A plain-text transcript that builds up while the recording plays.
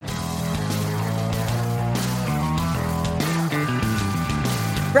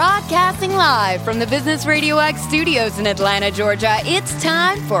Broadcasting live from the Business RadioX studios in Atlanta, Georgia, it's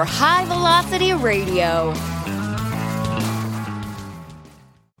time for High Velocity Radio.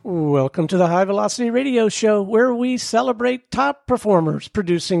 Welcome to the High Velocity Radio Show, where we celebrate top performers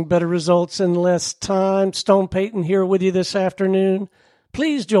producing better results in less time. Stone Payton here with you this afternoon.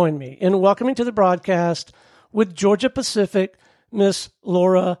 Please join me in welcoming to the broadcast with Georgia Pacific, Miss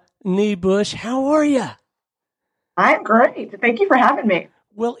Laura Knebusch. How are you? I'm great. Thank you for having me.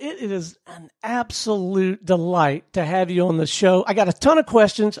 Well, it is an absolute delight to have you on the show. I got a ton of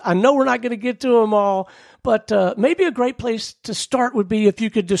questions. I know we're not going to get to them all, but maybe a great place to start would be if you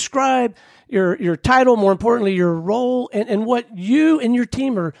could describe your title, more importantly, your role, and what you and your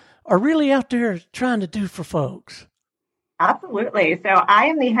team are really out there trying to do for folks. Absolutely. So I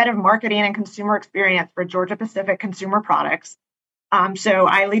am the head of marketing and consumer experience for Georgia Pacific Consumer Products. So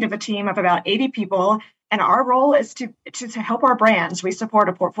I lead a team of about 80 people. And our role is to help our brands. We support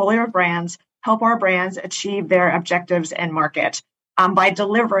a portfolio of brands, help our brands achieve their objectives and market by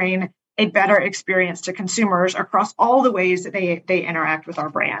delivering a better experience to consumers across all the ways that they interact with our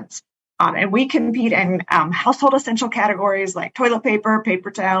brands. And we compete in household essential categories like toilet paper, paper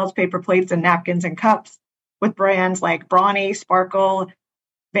towels, paper plates, and napkins and cups with brands like Brawny, Sparkle,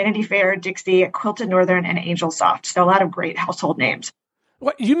 Vanity Fair, Dixie, Quilted Northern, and Angel Soft. So a lot of great household names.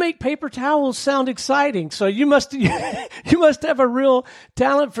 Well, you make paper towels sound exciting, so you must have a real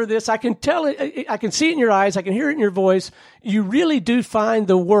talent for this. I can tell it. I can see it in your eyes. I can hear it in your voice. You really do find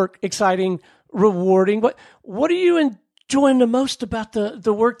the work exciting, rewarding. What are you enjoying the most about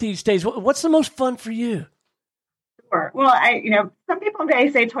the work these days? What's the most fun for you? Sure. Well, some people may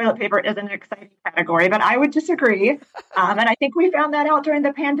say toilet paper isn't an exciting category, but I would disagree. And I think we found that out during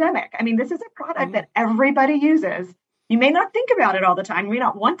the pandemic. I mean, this is a product that everybody uses. You may not think about it all the time. You may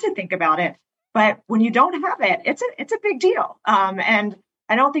not want to think about it, but when you don't have it, it's a big deal. And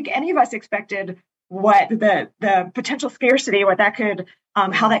I don't think any of us expected what the potential scarcity, what that could,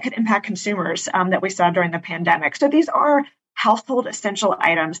 how that could impact consumers that we saw during the pandemic. So these are household essential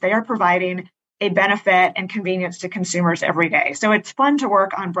items. They are providing a benefit and convenience to consumers every day. So it's fun to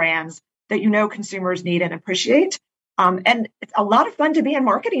work on brands that consumers need and appreciate. And it's a lot of fun to be in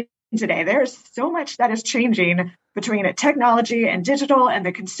marketing today. There's so much that is changing between technology and digital and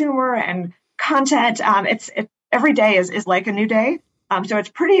the consumer and content. Every day is like a new day. So it's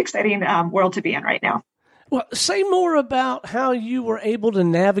pretty exciting world to be in right now. Well, say more about how you were able to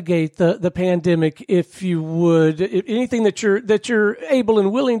navigate the pandemic, if you would. Anything that you're able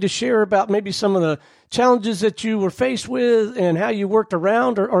and willing to share about maybe some of the challenges that you were faced with and how you worked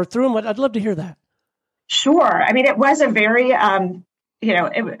around or through them. I'd love to hear that. Sure. I mean, it was a very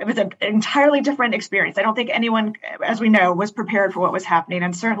it was an entirely different experience. I don't think anyone, as we know, was prepared for what was happening.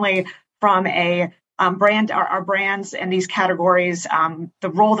 And certainly from a brand, our brands in these categories, the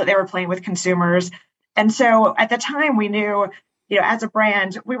role that they were playing with consumers. And so at the time we knew, as a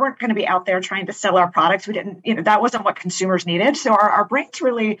brand, we weren't going to be out there trying to sell our products. We didn't, that wasn't what consumers needed. So our brands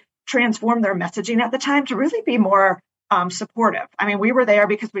really transformed their messaging at the time to really be more supportive. I mean, we were there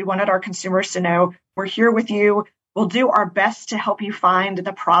because we wanted our consumers to know we're here with you. We'll do our best to help you find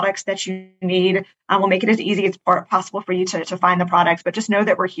the products that you need. We'll make it as easy as possible for you to find the products, but just know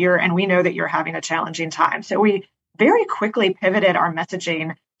that we're here and we know that you're having a challenging time. So we very quickly pivoted our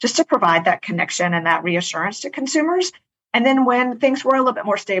messaging just to provide that connection and that reassurance to consumers. And then when things were a little bit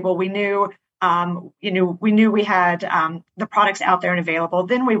more stable, we knew we had the products out there and available.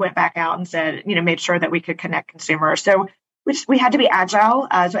 Then we went back out and said, made sure that we could connect consumers. So we had to be agile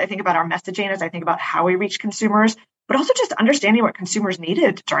as I think about our messaging, as I think about how we reach consumers, but also just understanding what consumers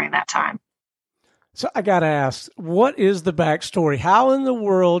needed during that time. So I got to ask, what is the backstory? How in the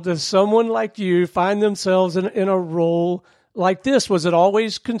world does someone like you find themselves in a role like this? Was it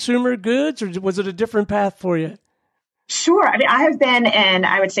always consumer goods or was it a different path for you? Sure. I mean, I have been in,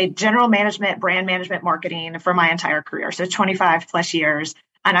 I would say, general management, brand management, marketing for my entire career. So 25 plus years.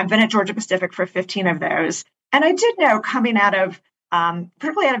 And I've been at Georgia Pacific for 15 of those. And I did know coming out of,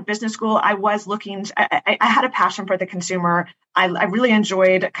 particularly out of business school, I was looking, I had a passion for the consumer. I really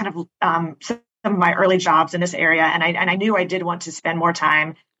enjoyed kind of some of my early jobs in this area. And I knew I did want to spend more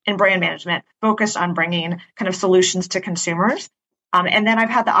time in brand management, focused on bringing kind of solutions to consumers. And then I've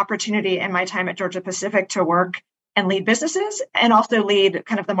had the opportunity in my time at Georgia Pacific to work and lead businesses and also lead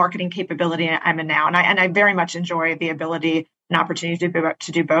kind of the marketing capability I'm in now. And I very much enjoy the ability and opportunity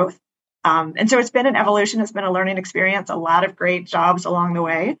to do both. And so it's been an evolution. It's been a learning experience, a lot of great jobs along the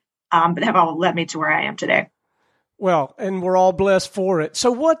way, but have all led me to where I am today. Well, and we're all blessed for it.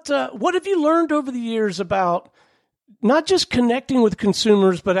 So what have you learned over the years about not just connecting with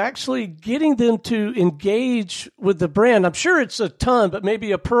consumers, but actually getting them to engage with the brand? I'm sure it's a ton, but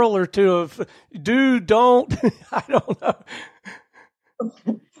maybe a pearl or two of do, don't, I don't know.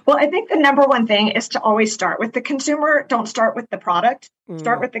 Well, I think the number one thing is to always start with the consumer. Don't start with the product.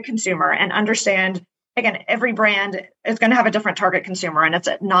 Start with the consumer and understand, again, every brand is going to have a different target consumer, and it's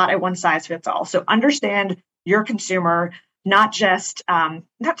not a one size fits all. So understand your consumer, not just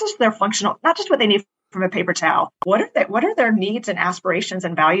their functional, not just what they need from a paper towel. What are their needs and aspirations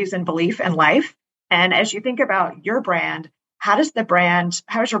and values and belief in life? And as you think about your brand, how is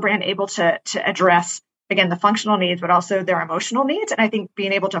your brand able to address, again, the functional needs, but also their emotional needs? And I think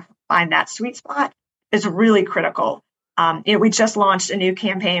being able to find that sweet spot is really critical. We just launched a new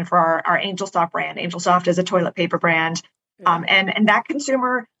campaign for our AngelSoft brand. AngelSoft is a toilet paper brand. And that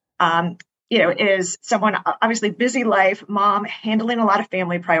consumer, is someone, obviously busy life, mom, handling a lot of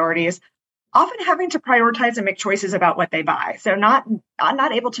family priorities, often having to prioritize and make choices about what they buy. So not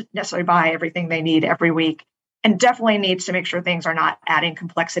able to necessarily buy everything they need every week, and definitely needs to make sure things are not adding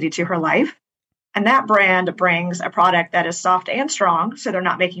complexity to her life. And that brand brings a product that is soft and strong, so they're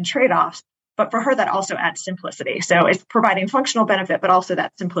not making trade-offs. But for her, that also adds simplicity. So it's providing functional benefit, but also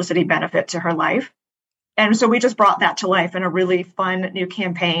that simplicity benefit to her life. And so we just brought that to life in a really fun new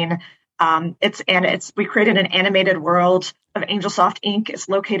campaign. We created an animated world of AngelSoft Inc. It's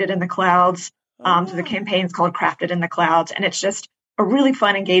located in the clouds. So the campaign is called Crafted in the Clouds. And it's just a really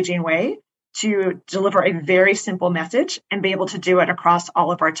fun, engaging way to deliver a very simple message and be able to do it across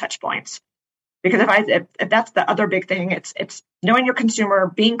all of our touch points. Because if that's the other big thing, it's knowing your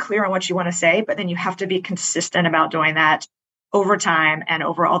consumer, being clear on what you want to say, but then you have to be consistent about doing that over time and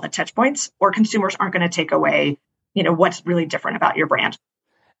over all the touch points, or consumers aren't going to take away, what's really different about your brand.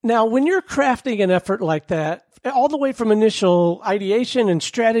 Now, when you're crafting an effort like that, all the way from initial ideation and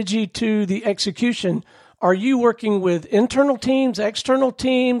strategy to the execution, are you working with internal teams, external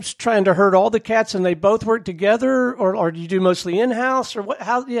teams, trying to herd all the cats and they both work together, or do you do mostly in-house, or what?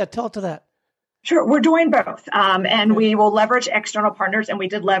 Tell it to that. Sure, we're doing both, and we will leverage external partners, and we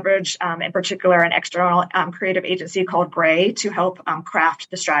did leverage, in particular, an external creative agency called Gray to help craft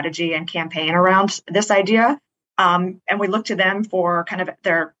the strategy and campaign around this idea. And we look to them for kind of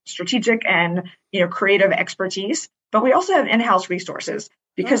their strategic and creative expertise. But we also have in-house resources,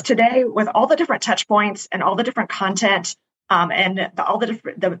 because today, with all the different touch points and all the different content and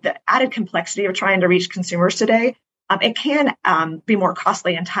the added complexity of trying to reach consumers today, it can be more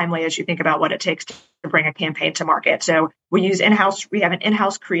costly and timely as you think about what it takes to bring a campaign to market. So we have an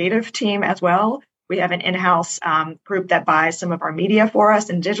in-house creative team as well. We have an in-house group that buys some of our media for us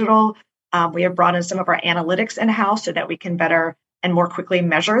in digital. We have brought in some of our analytics in-house so that we can better and more quickly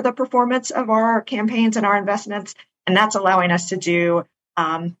measure the performance of our campaigns and our investments. And that's allowing us to do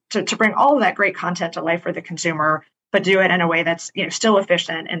to bring all of that great content to life for the consumer, but do it in a way that's still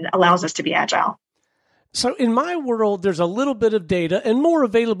efficient and allows us to be agile. So in my world, there's a little bit of data and more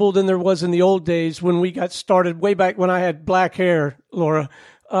available than there was in the old days when we got started way back when I had black hair, Laura.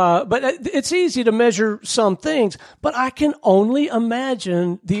 But it's easy to measure some things, but I can only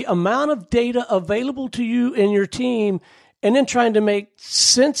imagine the amount of data available to you and your team, and then trying to make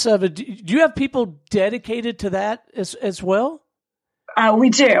sense of it. Do you have people dedicated to that as well? We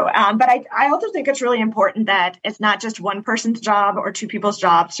do. But I also think it's really important that it's not just one person's job or two people's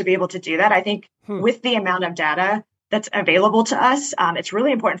jobs to be able to do that. I think with the amount of data that's available to us, it's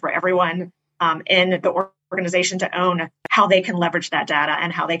really important for everyone in the organization to own how they can leverage that data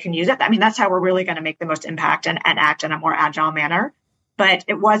and how they can use it. I mean, that's how we're really going to make the most impact and act in a more agile manner. But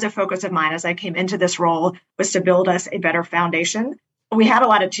it was a focus of mine as I came into this role, was to build us a better foundation. We had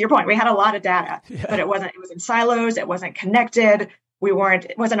to your point, we had a lot of data, but it was in silos. It wasn't connected.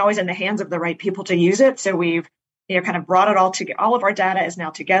 It wasn't always in the hands of the right people to use it. So we've, kind of brought it all together. All of our data is now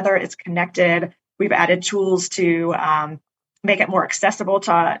together. It's connected. We've added tools to make it more accessible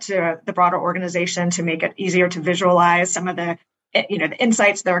to the broader organization, to make it easier to visualize some of the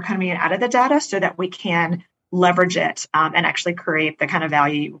insights that are coming out of the data, so that we can leverage it and actually create the kind of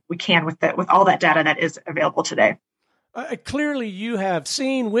value we can with all that data that is available today. Clearly, you have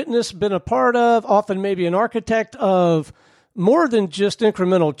seen, witnessed, been a part of, often maybe an architect of more than just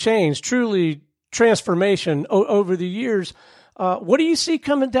incremental change, truly transformation over the years. What do you see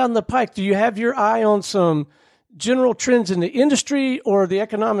coming down the pike? Do you have your eye on some general trends in the industry or the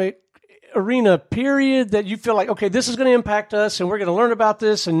economic arena, period, that you feel like, okay, this is going to impact us and we're going to learn about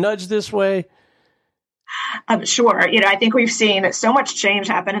this and nudge this way? Sure. I think we've seen so much change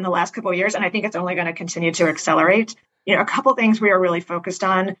happen in the last couple of years, and I think it's only going to continue to accelerate. A couple of things we are really focused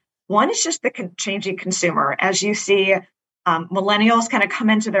on. One is just the changing consumer. As you see Millennials kind of come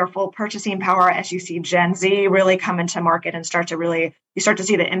into their full purchasing power as you see Gen Z really come into market and you start to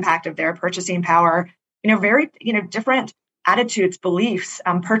see the impact of their purchasing power. Very, different attitudes, beliefs,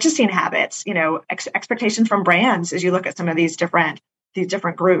 purchasing habits, expectations from brands as you look at some of these different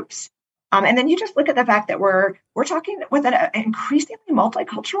groups. And then you just look at the fact that we're talking with an increasingly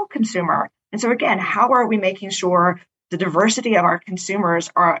multicultural consumer. And so again, how are we making sure the diversity of our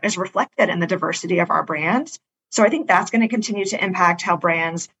consumers is reflected in the diversity of our brands? So I think that's going to continue to impact how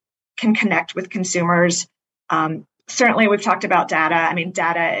brands can connect with consumers. Certainly, we've talked about data. I mean,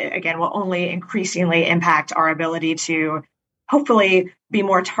 data, again, will only increasingly impact our ability to hopefully be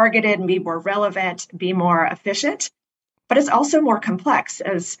more targeted and be more relevant, be more efficient. But it's also more complex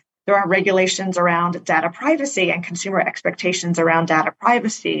as there are regulations around data privacy and consumer expectations around data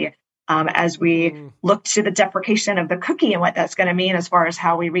privacy as we look to the deprecation of the cookie and what that's going to mean as far as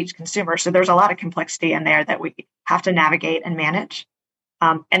how we reach consumers. So there's a lot of complexity in there that we have to navigate and manage.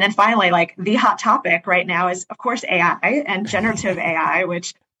 And then finally, like the hot topic right now is, of course, AI and generative AI,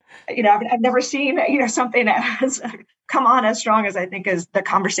 which, I've never seen, something that has come on as strong as I think is the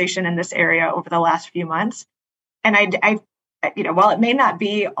conversation in this area over the last few months. And I while it may not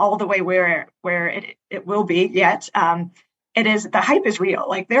be all the way where it will be yet, the hype is real.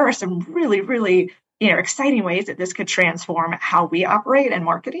 Like there are some really, really, exciting ways that this could transform how we operate and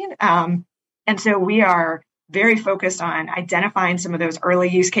marketing. And so we are very focused on identifying some of those early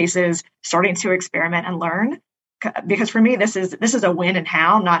use cases, starting to experiment and learn. Because for me, this is a when and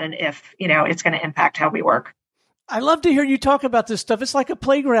how, not an if, it's going to impact how we work. I love to hear you talk about this stuff. It's like a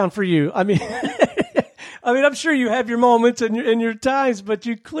playground for you. I mean, I'm sure you have your moments and your times, but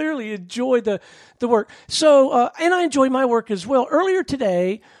you clearly enjoy the work. So, and I enjoy my work as well. Earlier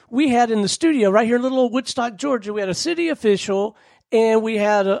today, we had in the studio right here in little old Woodstock, Georgia, we had a city official and we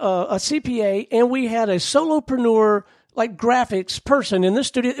had a CPA and we had a solopreneur like graphics person in the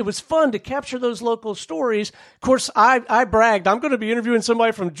studio. It was fun to capture those local stories. Of course, I bragged. I'm going to be interviewing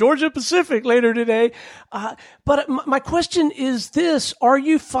somebody from Georgia Pacific later today. But my question is this: are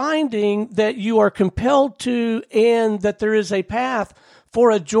you finding that you are compelled to, and that there is a path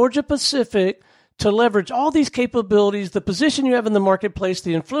for a Georgia Pacific to leverage all these capabilities, the position you have in the marketplace,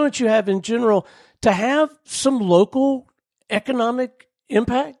 the influence you have in general, to have some local economic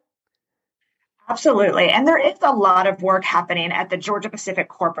impact? Absolutely. And there is a lot of work happening at the Georgia Pacific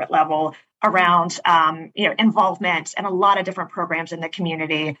corporate level around, involvement and a lot of different programs in the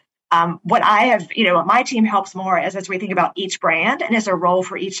community. What I have, what my team helps more is as we think about each brand and as a role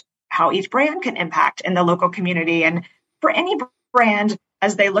for how each brand can impact in the local community. And for any brand,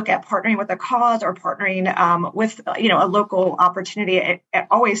 as they look at partnering with a cause or partnering with, a local opportunity, it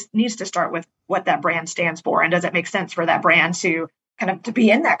always needs to start with what that brand stands for. And does it make sense for that brand to be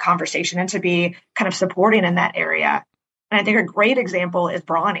in that conversation and to be kind of supporting in that area. And I think a great example is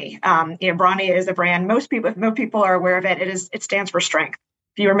Brawny. Brawny is a brand. Most people are aware of it. It stands for strength.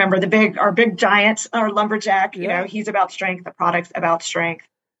 If you remember our big giant, our lumberjack, he's about strength. The product's about strength.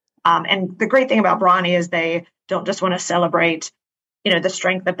 And the great thing about Brawny is they don't just want to celebrate, the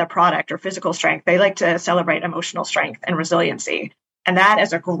strength of the product or physical strength. They like to celebrate emotional strength and resiliency. And that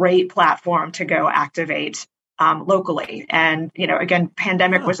is a great platform to go activate locally. And, again,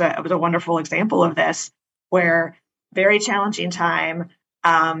 pandemic was a wonderful example of this, where very challenging time.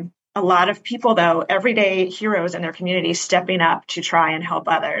 A lot of people, though, everyday heroes in their community stepping up to try and help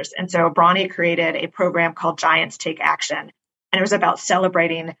others. And so Brawny created a program called Giants Take Action. And it was about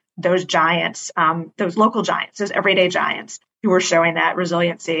celebrating those giants, those local giants, those everyday giants who were showing that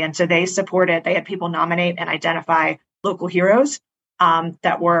resiliency. And so they had people nominate and identify local heroes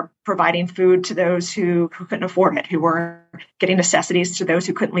that were providing food to those who couldn't afford it, who were getting necessities to those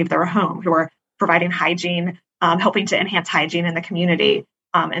who couldn't leave their home, who were providing hygiene, helping to enhance hygiene in the community.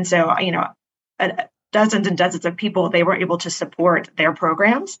 And so, dozens and dozens of people, they were able to support their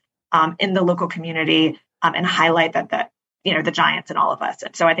programs in the local community and highlight that the giants in all of us.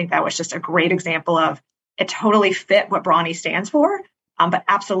 And so I think that was just a great example of it totally fit what Brawny stands for, but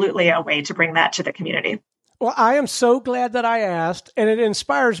absolutely a way to bring that to the community. Well, I am so glad that I asked, and it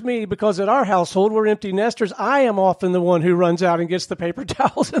inspires me because at our household, we're empty nesters. I am often the one who runs out and gets the paper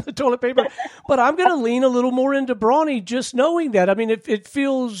towels and the toilet paper, but I'm going to lean a little more into Brawny just knowing that. I mean, it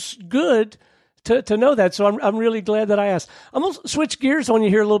feels good to know that, so I'm really glad that I asked. I'm going to switch gears on you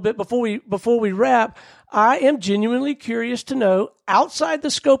here a little bit before we wrap. I am genuinely curious to know, outside the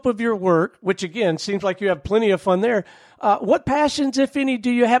scope of your work, which again seems like you have plenty of fun there, what passions, if any,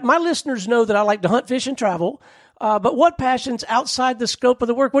 do you have? My listeners know that I like to hunt, fish, and travel, but what passions outside the scope of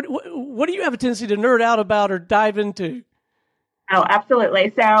the work? What do you have a tendency to nerd out about or dive into? Oh,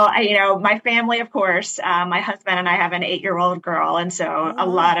 absolutely. So, my family, of course, my husband and I have an 8-year-old girl, and so a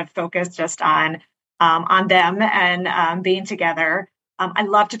lot of focus just on them and being together. I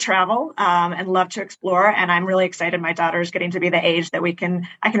love to travel and love to explore, and I'm really excited. My daughter is getting to be the age that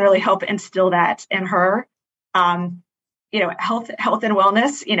I can really help instill that in her. Health and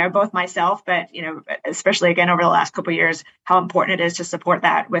wellness, both myself, but, especially again, over the last couple of years, how important it is to support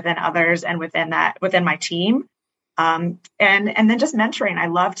that within others and within my team. And then just mentoring. I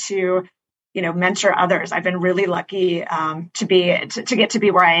love to, mentor others. I've been really lucky to get to be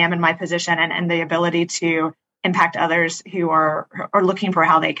where I am in my position and the ability to impact others who are looking for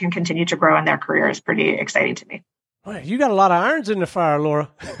how they can continue to grow in their career is pretty exciting to me. Well, you got a lot of irons in the fire, Laura,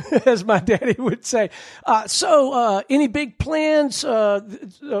 as my daddy would say. So any big plans?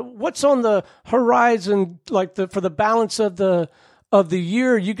 What's on the horizon, for the balance of the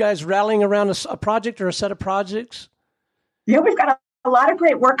year? Are you guys rallying around a project or a set of projects? Yeah, we've got a lot of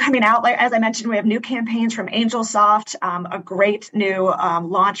great work coming out. Like, as I mentioned, we have new campaigns from AngelSoft, a great new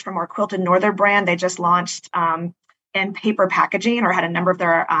launch from our Quilted Northern brand. They just launched in paper packaging, or had a number of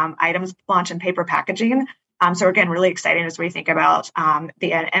their items launch in paper packaging. So again, really exciting as we think about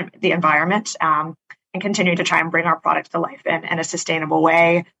the environment and continue to try and bring our products to life in a sustainable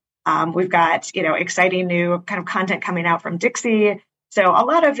way. We've got, exciting new kind of content coming out from Dixie. So a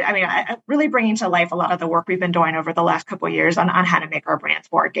lot of, really bringing to life a lot of the work we've been doing over the last couple of years on how to make our brands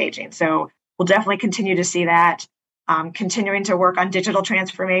more engaging. So we'll definitely continue to see that, continuing to work on digital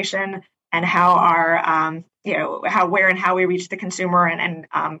transformation and how our, where and how we reach the consumer and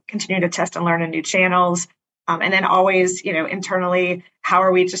continue to test and learn in new channels. And then always, internally, how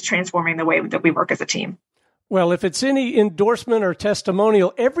are we just transforming the way that we work as a team? Well, if it's any endorsement or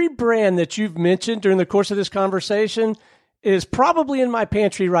testimonial, every brand that you've mentioned during the course of this conversation is probably in my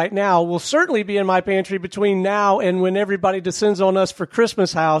pantry right now, will certainly be in my pantry between now and when everybody descends on us for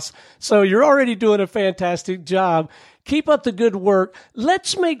Christmas house. So you're already doing a fantastic job. Keep up the good work.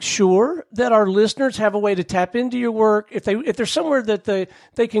 Let's make sure that our listeners have a way to tap into your work. If there's somewhere that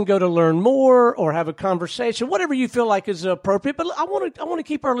they can go to learn more or have a conversation, whatever you feel like is appropriate. But I want to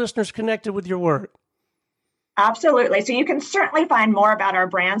keep our listeners connected with your work. Absolutely. So you can certainly find more about our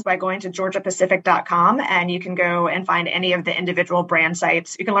brands by going to georgiapacific.com, and you can go and find any of the individual brand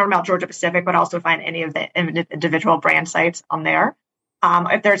sites. You can learn about Georgia Pacific, but also find any of the individual brand sites on there.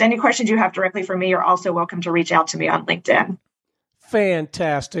 If there's any questions you have directly for me, you're also welcome to reach out to me on LinkedIn.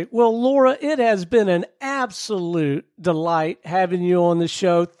 Fantastic. Well, Laura, it has been an absolute delight having you on the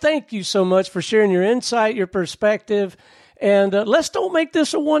show. Thank you so much for sharing your insight, your perspective. And let's don't make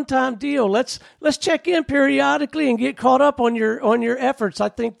this a one-time deal. Let's check in periodically and get caught up on your efforts. I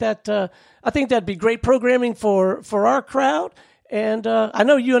think that'd be great programming for our crowd. And I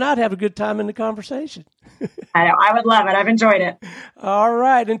know you and I'd have a good time in the conversation. I know. I would love it. I've enjoyed it. All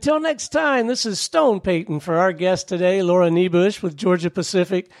right. Until next time, this is Stone Payton for our guest today, Laura Knebusch with Georgia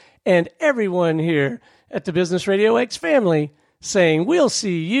Pacific, and everyone here at the Business RadioX family saying we'll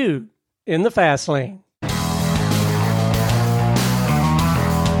see you in the fast lane.